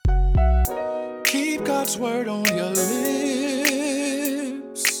God's word on your lips.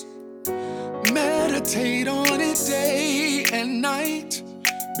 Meditate on it day and night.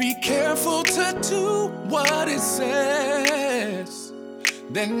 Be careful to do what it says.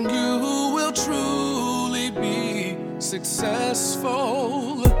 Then you will truly be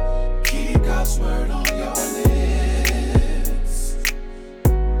successful. Keep God's word on your lips.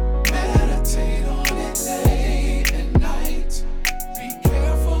 Meditate on it day and night. Be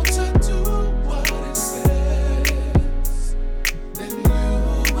careful to do what it says. Then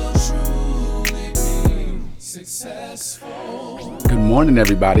you will truly be successful. Good morning,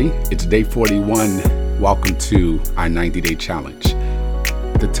 everybody. It's day 41. Welcome to our 90-day challenge.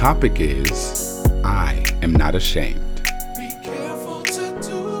 The topic is, I am not ashamed. Be careful to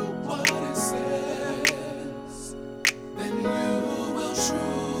do what it says. Then you will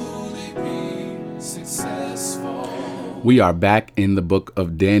truly be successful. We are back in the book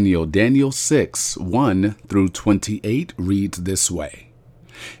of Daniel. Daniel 6, 1 through 28 reads this way.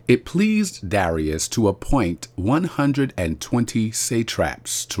 It pleased Darius to appoint 120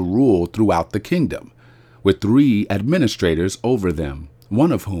 satraps to rule throughout the kingdom, with 3 administrators over them,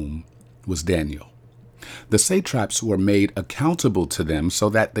 one of whom was Daniel. The satraps were made accountable to them so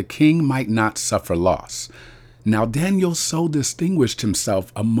that the king might not suffer loss. Now Daniel so distinguished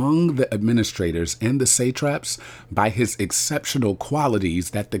himself among the administrators and the satraps by his exceptional qualities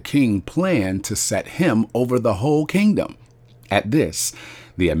that the king planned to set him over the whole kingdom. At this,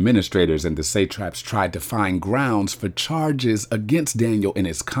 the administrators and the satraps tried to find grounds for charges against Daniel in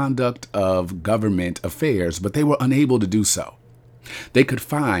his conduct of government affairs, but they were unable to do so. They could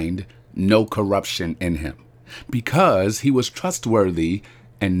find no corruption in him because he was trustworthy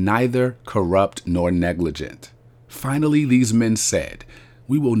and neither corrupt nor negligent. Finally, these men said,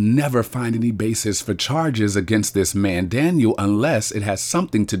 "We will never find any basis for charges against this man Daniel unless it has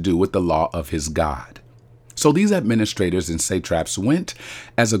something to do with the law of his God." So these administrators and satraps went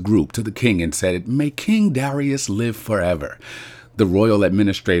as a group to the king and said, "May King Darius live forever." The royal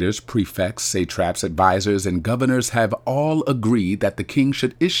administrators, prefects, satraps, advisors, and governors have all agreed that the king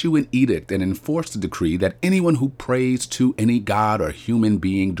should issue an edict and enforce the decree that anyone who prays to any god or human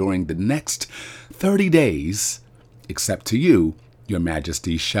being during the next 30 days, except to you, your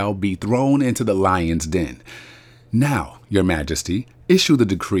majesty, shall be thrown into the lion's den. Now, your majesty, issue the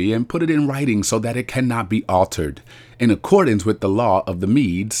decree and put it in writing so that it cannot be altered, in accordance with the law of the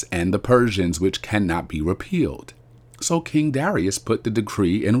Medes and the Persians, which cannot be repealed. So King Darius put the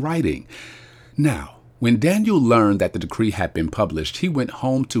decree in writing. Now, when Daniel learned that the decree had been published, he went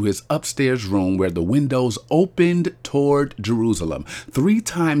home to his upstairs room where the windows opened toward Jerusalem. 3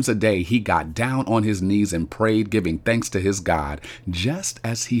 times a day he got down on his knees and prayed, giving thanks to his God, just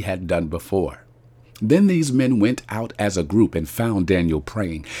as he had done before. Then these men went out as a group and found Daniel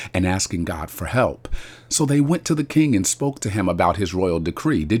praying and asking God for help. So they went to the king and spoke to him about his royal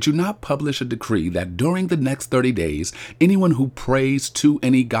decree. "Did you not publish a decree that during the next 30 days, anyone who prays to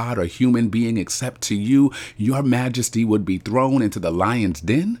any god or human being except to you, your majesty, would be thrown into the lion's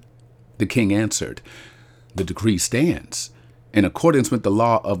den?" The king answered, "The decree stands, in accordance with the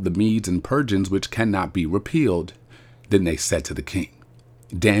law of the Medes and Persians, which cannot be repealed." Then they said to the king,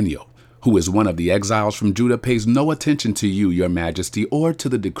 "Daniel, who is one of the exiles from Judah, pays no attention to you, your majesty, or to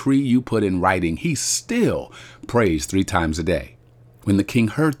the decree you put in writing. He still prays 3 times a day." When the king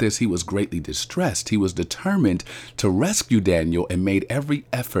heard this, he was greatly distressed. He was determined to rescue Daniel and made every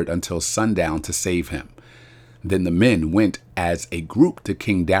effort until sundown to save him. Then the men went as a group to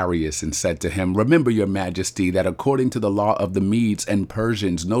King Darius and said to him, "Remember, your majesty, that according to the law of the Medes and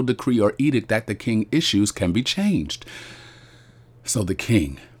Persians, no decree or edict that the king issues can be changed." So the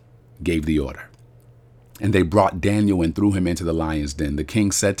king gave the order, and they brought Daniel and threw him into the lion's den. The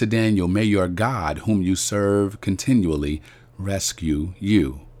king said to Daniel, "May your God, whom you serve continually, rescue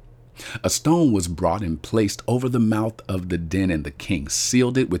you." A stone was brought and placed over the mouth of the den, and the king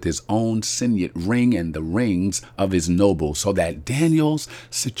sealed it with his own signet ring and the rings of his nobles, so that Daniel's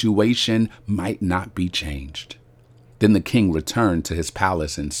situation might not be changed. Then the king returned to his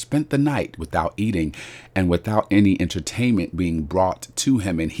palace and spent the night without eating and without any entertainment being brought to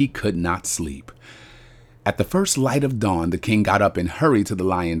him, and he could not sleep. At the first light of dawn, the king got up and hurried to the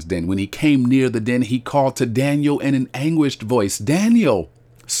lion's den. When he came near the den, he called to Daniel in an anguished voice, "Daniel,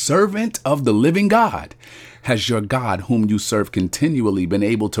 servant of the living God, has your God, whom you serve continually, been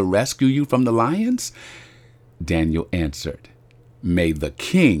able to rescue you from the lions?" Daniel answered, "May the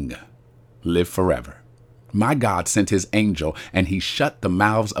king live forever. My God sent his angel, and he shut the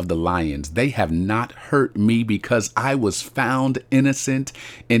mouths of the lions. They have not hurt me because I was found innocent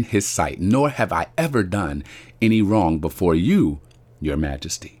in his sight, nor have I ever done any wrong before you, your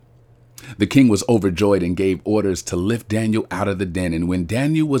majesty. The king was overjoyed and gave orders to lift Daniel out of the den. And when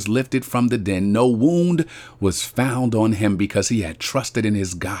Daniel was lifted from the den, no wound was found on him because he had trusted in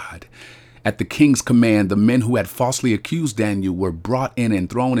his God. At the king's command, the men who had falsely accused Daniel were brought in and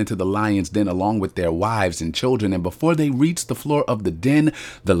thrown into the lion's den along with their wives and children. And before they reached the floor of the den,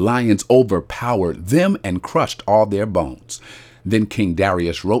 the lions overpowered them and crushed all their bones. Then King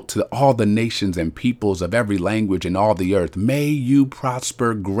Darius wrote to all the nations and peoples of every language in all the earth, "May you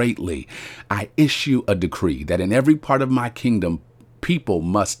prosper greatly. I issue a decree that in every part of my kingdom, people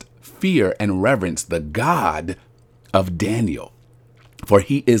must fear and reverence the God of Daniel. For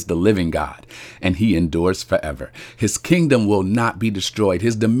he is the living God, and he endures forever. His kingdom will not be destroyed.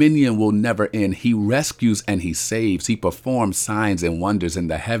 His dominion will never end. He rescues and he saves. He performs signs and wonders in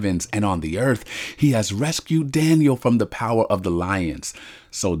the heavens and on the earth. He has rescued Daniel from the power of the lions."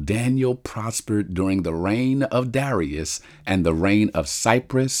 So Daniel prospered during the reign of Darius and the reign of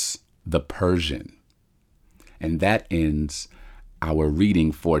Cyrus the Persian. And that ends our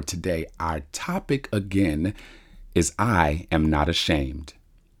reading for today. Our topic again is "I am not ashamed."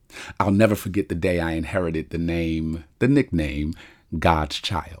 I'll never forget the day I inherited the nickname, God's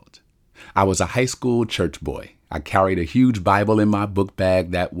Child. I was a high school church boy. I carried a huge Bible in my book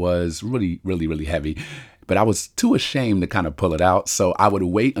bag that was really heavy, but I was too ashamed to kind of pull it out. So I would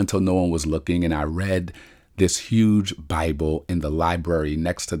wait until no one was looking, and I read this huge Bible in the library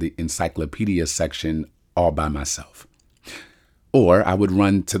next to the encyclopedia section all by myself. Or I would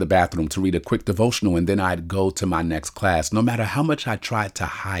run to the bathroom to read a quick devotional, and then I'd go to my next class. No matter how much I tried to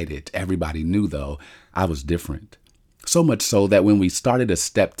hide it, everybody knew, though, I was different. So much so that when we started a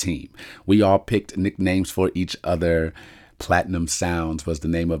step team, we all picked nicknames for each other. Platinum Sounds was the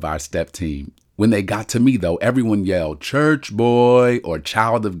name of our step team. When they got to me, though, everyone yelled "Church Boy" or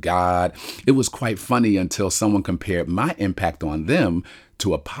 "Child of God." It was quite funny until someone compared my impact on them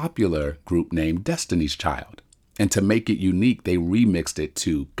to a popular group named Destiny's Child. And to make it unique, they remixed it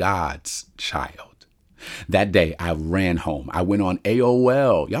to God's Child. That day, I ran home. I went on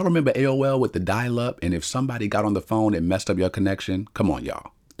AOL. Y'all remember AOL with the dial-up? And if somebody got on the phone and messed up your connection, come on,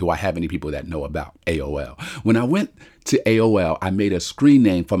 y'all. Do I have any people that know about AOL? When I went to AOL, I made a screen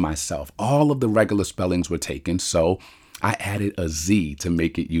name for myself. All of the regular spellings were taken, so I added a Z to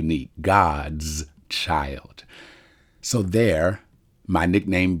make it unique. God's Child. So there, my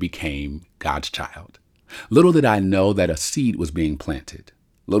nickname became God's Child. Little did I know that a seed was being planted.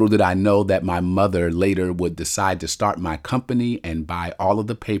 Little did I know that my mother later would decide to start my company and buy all of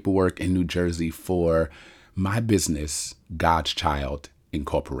the paperwork in New Jersey for my business, God's Child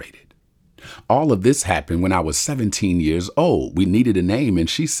Incorporated. All of this happened when I was 17 years old. We needed a name, and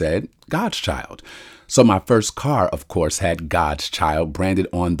she said, God's Child. So my first car, of course, had God's Child branded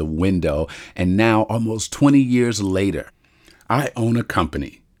on the window. And now, almost 20 years later, I own a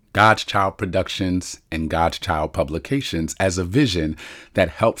company, God's Child Productions and God's Child Publications, as a vision that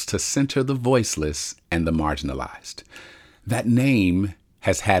helps to center the voiceless and the marginalized. That name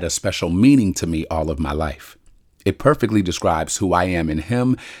has had a special meaning to me all of my life. It perfectly describes who I am in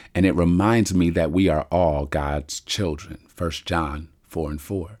Him, and it reminds me that we are all God's children, 1 John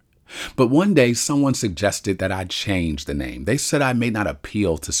 4:4. But one day someone suggested that I change the name. They said I may not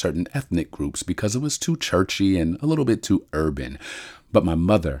appeal to certain ethnic groups because it was too churchy and a little bit too urban. But my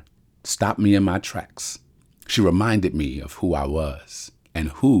mother stopped me in my tracks. She reminded me of who I was and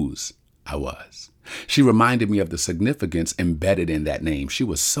whose I was. She reminded me of the significance embedded in that name. She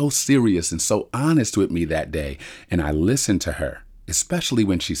was so serious and so honest with me that day, and I listened to her, especially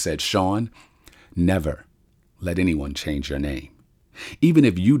when she said, "Sean, never let anyone change your name. Even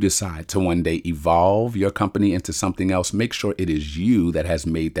if you decide to one day evolve your company into something else, make sure it is you that has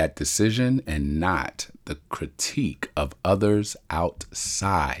made that decision and not the critique of others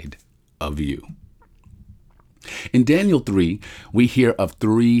outside of you." In Daniel 3, we hear of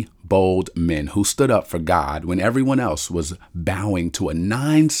 3 bold men who stood up for God when everyone else was bowing to a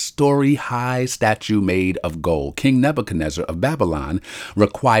 9-story high statue made of gold. King Nebuchadnezzar of Babylon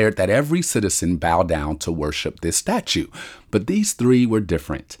required that every citizen bow down to worship this statue. But these 3 were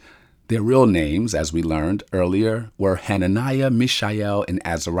different. Their real names, as we learned earlier, were Hananiah, Mishael, and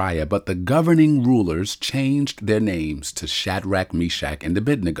Azariah, but the governing rulers changed their names to Shadrach, Meshach, and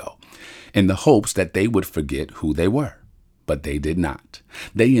Abednego in the hopes that they would forget who they were. But they did not.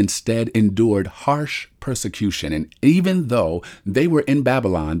 They instead endured harsh persecution, and even though they were in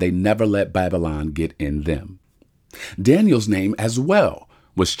Babylon, they never let Babylon get in them. Daniel's name as well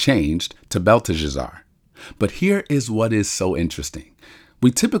was changed to Belteshazzar. But here is what is so interesting.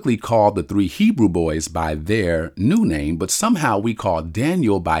 We typically call the 3 Hebrew boys by their new name, but somehow we call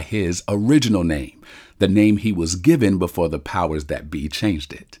Daniel by his original name, the name he was given before the powers that be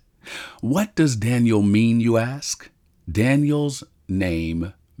changed it. What does Daniel mean, you ask? Daniel's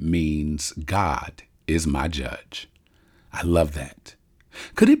name means God is my judge. I love that.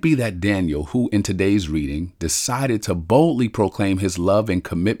 Could it be that Daniel, who in today's reading decided to boldly proclaim his love and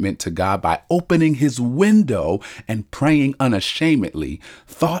commitment to God by opening his window and praying unashamedly,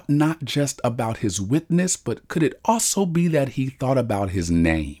 thought not just about his witness, but could it also be that he thought about his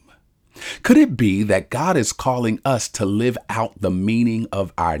name? Could it be that God is calling us to live out the meaning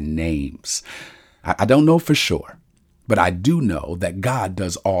of our names? I don't know for sure. But I do know that God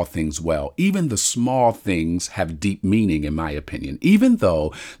does all things well. Even the small things have deep meaning, in my opinion. Even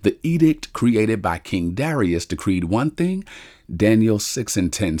though the edict created by King Darius decreed one thing, Daniel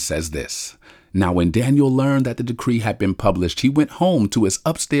 6:10 says this. Now, when Daniel learned that the decree had been published, he went home to his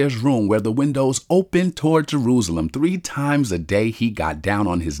upstairs room where the windows opened toward Jerusalem. 3 times a day he got down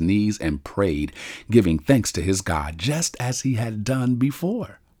on his knees and prayed, giving thanks to his God, just as he had done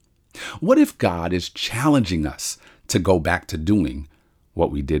before. What if God is challenging us to go back to doing what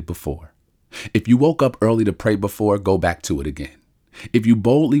we did before? If you woke up early to pray before, go back to it again. If you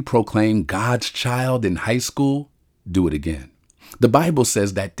boldly proclaim God's child in high school, do it again. The Bible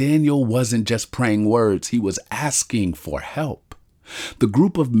says that Daniel wasn't just praying words, he was asking for help. The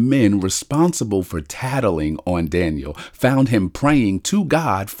group of men responsible for tattling on Daniel found him praying to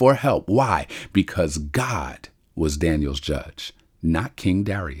God for help. Why? Because God was Daniel's judge, not King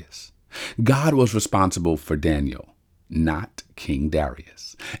Darius. God was responsible for Daniel, not King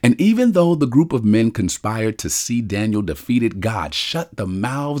Darius. And even though the group of men conspired to see Daniel defeated, God shut the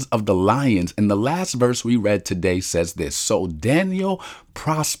mouths of the lions. And the last verse we read today says this: so Daniel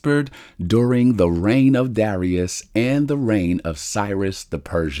prospered during the reign of Darius and the reign of Cyrus the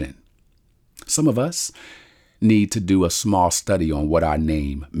Persian. Some of us need to do a small study on what our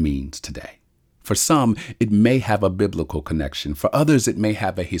name means today. For some, it may have a biblical connection. For others, it may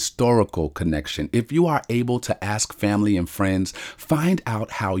have a historical connection. If you are able to ask family and friends, find out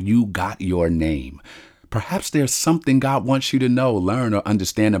how you got your name. Perhaps there's something God wants you to know, learn, or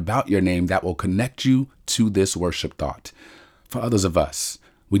understand about your name that will connect you to this worship thought. For others of us,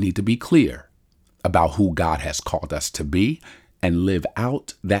 we need to be clear about who God has called us to be and live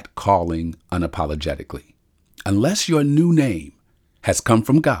out that calling unapologetically. Unless your new name has come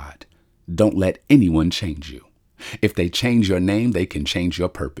from God, don't let anyone change you. If they change your name, they can change your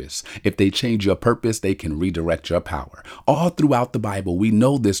purpose. If they change your purpose, they can redirect your power. All throughout the Bible, we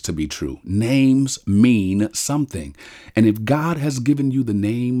know this to be true. Names mean something. And if God has given you the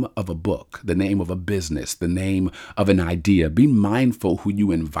name of a book, the name of a business, the name of an idea, be mindful who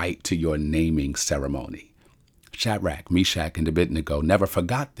you invite to your naming ceremony. Shadrach, Meshach, and Abednego never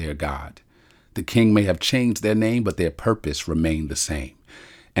forgot their God. The king may have changed their name, but their purpose remained the same.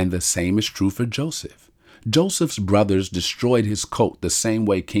 And the same is true for Joseph. Joseph's brothers destroyed his coat the same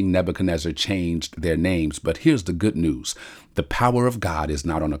way King Nebuchadnezzar changed their names. But here's the good news. The power of God is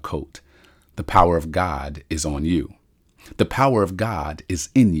not on a coat. The power of God is on you. The power of God is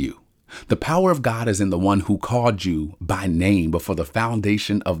in you. The power of God is in the one who called you by name before the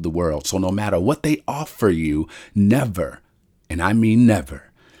foundation of the world. So no matter what they offer you, never, and I mean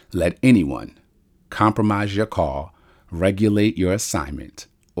never, let anyone compromise your call, regulate your assignment,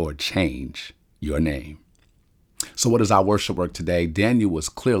 or change your name. So what is our worship work today? Daniel was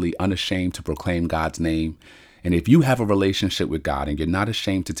clearly unashamed to proclaim God's name. And if you have a relationship with God and you're not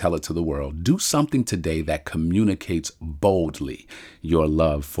ashamed to tell it to the world, do something today that communicates boldly your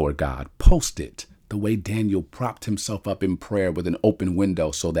love for God. Post it the way Daniel propped himself up in prayer with an open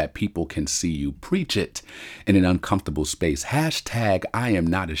window so that people can see you. Preach it in an uncomfortable space. Hashtag I am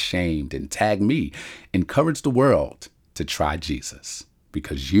not ashamed and tag me. Encourage the world to try Jesus,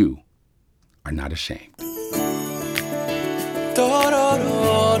 because you are not ashamed.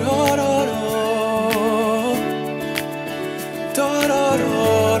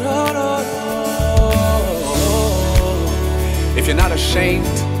 If you're not ashamed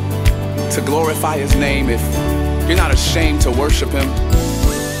to glorify his name, if you're not ashamed to worship him,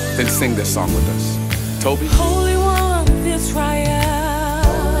 then sing this song with us. Toby? Holy One of Israel,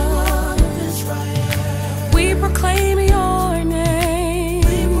 we proclaim your name.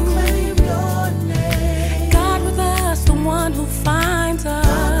 God with us, the one who finds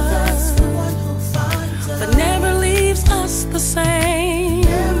us, but never leaves us the same.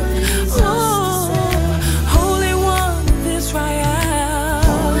 Holy One of Israel,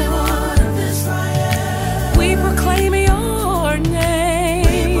 we proclaim your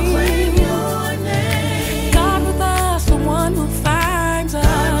name. God with us, the one who finds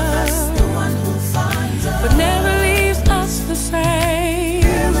us, but never leaves us the same.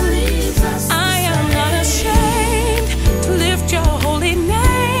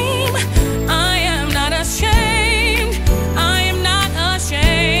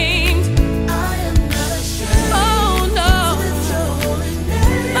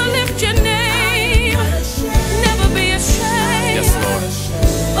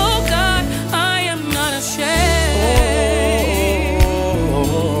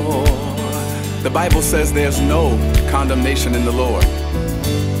 Bible says there's no condemnation in the Lord.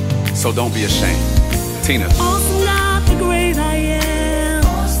 So don't be ashamed. Tina. Awesome God, the great I am.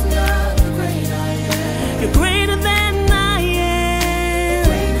 Awesome God, the great I am. You're greater than I am.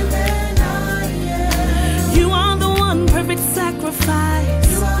 Greater than I am. You are the one perfect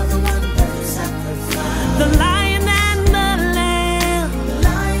sacrifice. You are the one perfect sacrifice. The Lion and the Lamb. The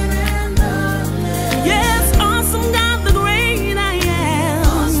Lion and the Lamb. Yes, awesome God, the great I am.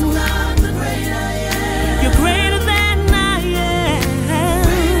 Awesome God, the great I am. You're greater than I am.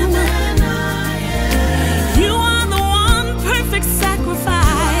 Greater than I am. You are the one perfect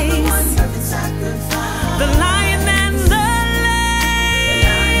sacrifice. One perfect sacrifice. The Lion and the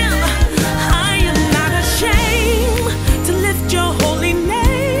Lamb. I am not ashamed to lift your holy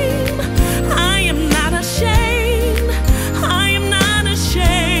name. I am not ashamed. I am not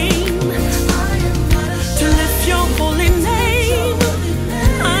ashamed I am not to lift your holy name.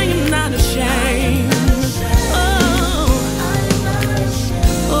 I am not ashamed.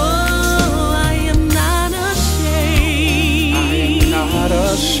 Oh, I am not ashamed. Not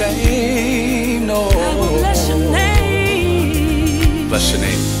ashamed, no. I will bless your name. Bless your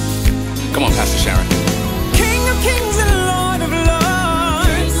name. Come on, Pastor Sharon. King of kings and Lord of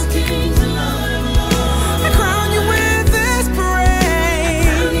lords, Kings and Lord of Lords. I crown you with this praise.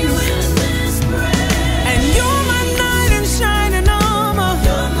 You with this praise. And you're my knight in shining armor.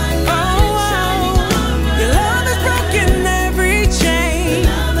 You're my knight in shining armor. Your love has broken every chain.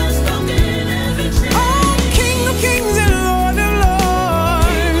 Love has broken every chain. Oh, King of kings and Lord of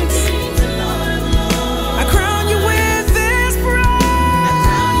lords, Kings and Lord of Lords. I crown you with this praise.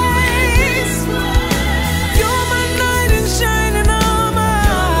 You're my knight in shining armor.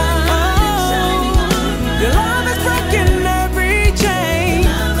 Your love has broken every chain.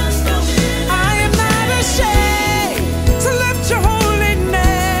 I am not ashamed to lift your holy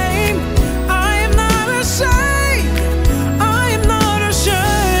name. I am not ashamed. I am not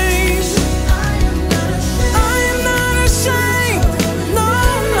ashamed. I am not ashamed. No,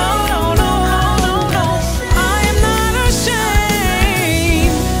 no, no, no, no, no. I am not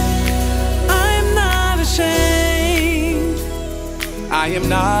ashamed. I am not ashamed. I am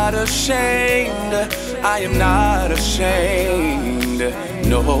not ashamed. I am not ashamed.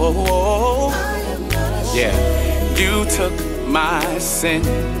 No. Yeah. You took my sin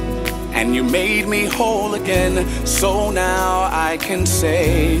and you made me whole again. So now I can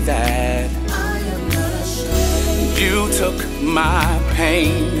say that you took my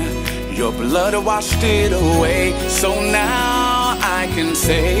pain. Your blood washed it away. So now I can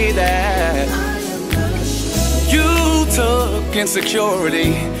say that you took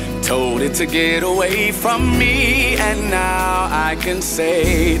insecurity, told it to get away from me, and now I can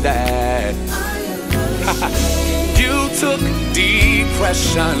say that you took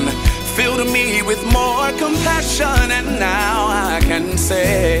depression, filled me with more compassion, and now I can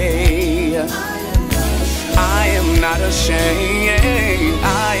say I am not ashamed.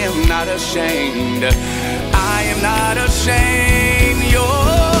 I am not ashamed. I am not ashamed.